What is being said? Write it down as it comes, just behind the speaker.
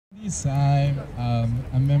Luis. I'm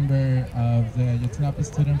a member of the Ayotzinapa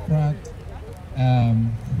Student Front,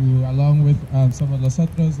 who, along with some of los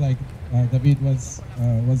otros, like David was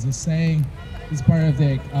just saying, is part of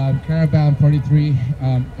the Caravan 43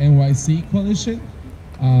 NYC coalition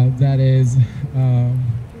that is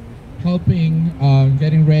helping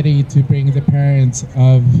getting ready to bring the parents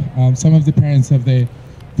of some of the parents of the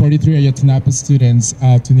 43 Ayotzinapa students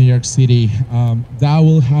to New York City. That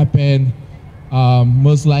will happen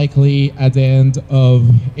most likely at the end of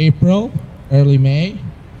April, early May.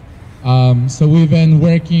 So we've been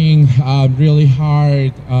working really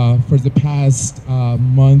hard for the past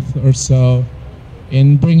month or so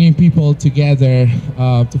in bringing people together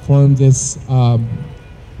to form this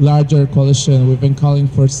larger coalition. We've been calling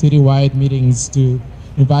for citywide meetings to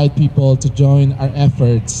invite people to join our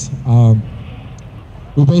efforts.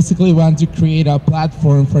 We basically want to create a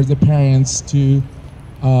platform for the parents to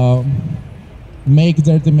make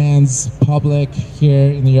their demands public here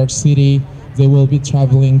in New York City. They will be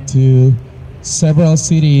traveling to several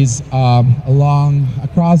cities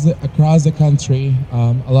across the country,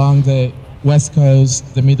 along the West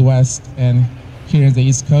Coast, the Midwest, and here in the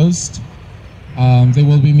East Coast. They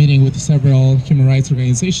will be meeting with several human rights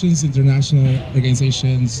organizations, international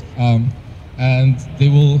organizations, and they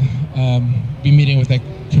will be meeting with the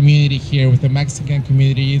community here, with the Mexican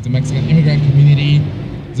community, the Mexican immigrant community,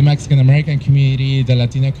 the Mexican American community, the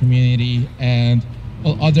Latino community, and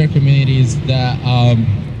all other communities that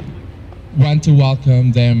want to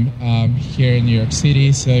welcome them here in New York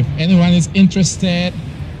City. So if anyone is interested,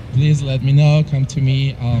 please let me know, come to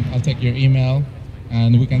me, I'll take your email,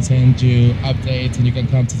 and we can send you updates and you can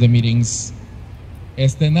come to the meetings.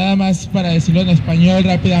 Nada más para decirlo en español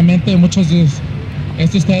rápidamente, muchos de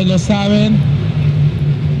esto ustedes lo saben.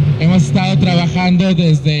 Hemos estado trabajando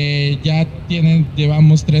desde,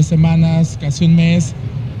 llevamos 3 semanas, casi un mes,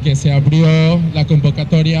 que se abrió la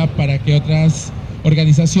convocatoria para que otras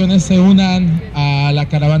organizaciones se unan a la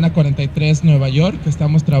Caravana 43 Nueva York, que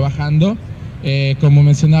estamos trabajando. Como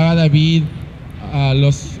mencionaba David,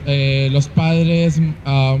 los padres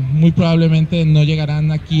muy probablemente no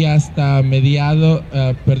llegarán aquí hasta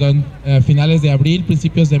finales de abril,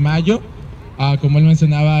 principios de mayo. Como él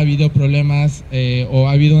mencionaba, ha habido problemas o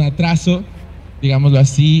ha habido un atraso, digámoslo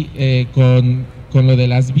así, con lo de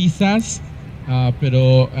las visas,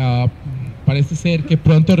 pero parece ser que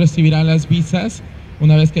pronto recibirán las visas.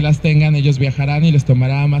 Una vez que las tengan, ellos viajarán y les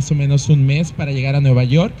tomará más o menos un mes para llegar a Nueva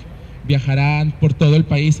York. Viajarán por todo el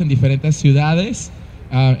país en diferentes ciudades,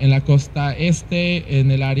 en la costa este,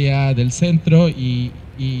 en el área del centro y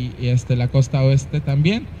la costa oeste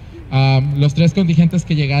también. Los 3 contingentes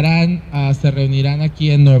que llegarán se reunirán aquí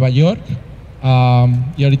en Nueva York,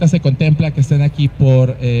 y ahorita se contempla que estén aquí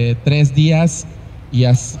por 3 días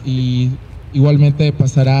y igualmente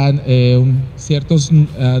pasarán ciertos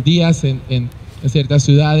días en ciertas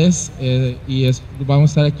ciudades, vamos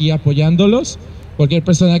a estar aquí apoyándolos. Cualquier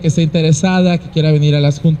persona que esté interesada, que quiera venir a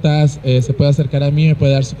las juntas, se puede acercar a mí, me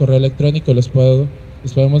puede dar su correo electrónico, les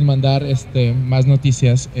podemos mandar más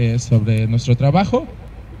noticias sobre nuestro trabajo,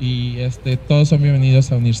 y todos son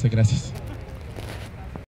bienvenidos a unirse. Gracias.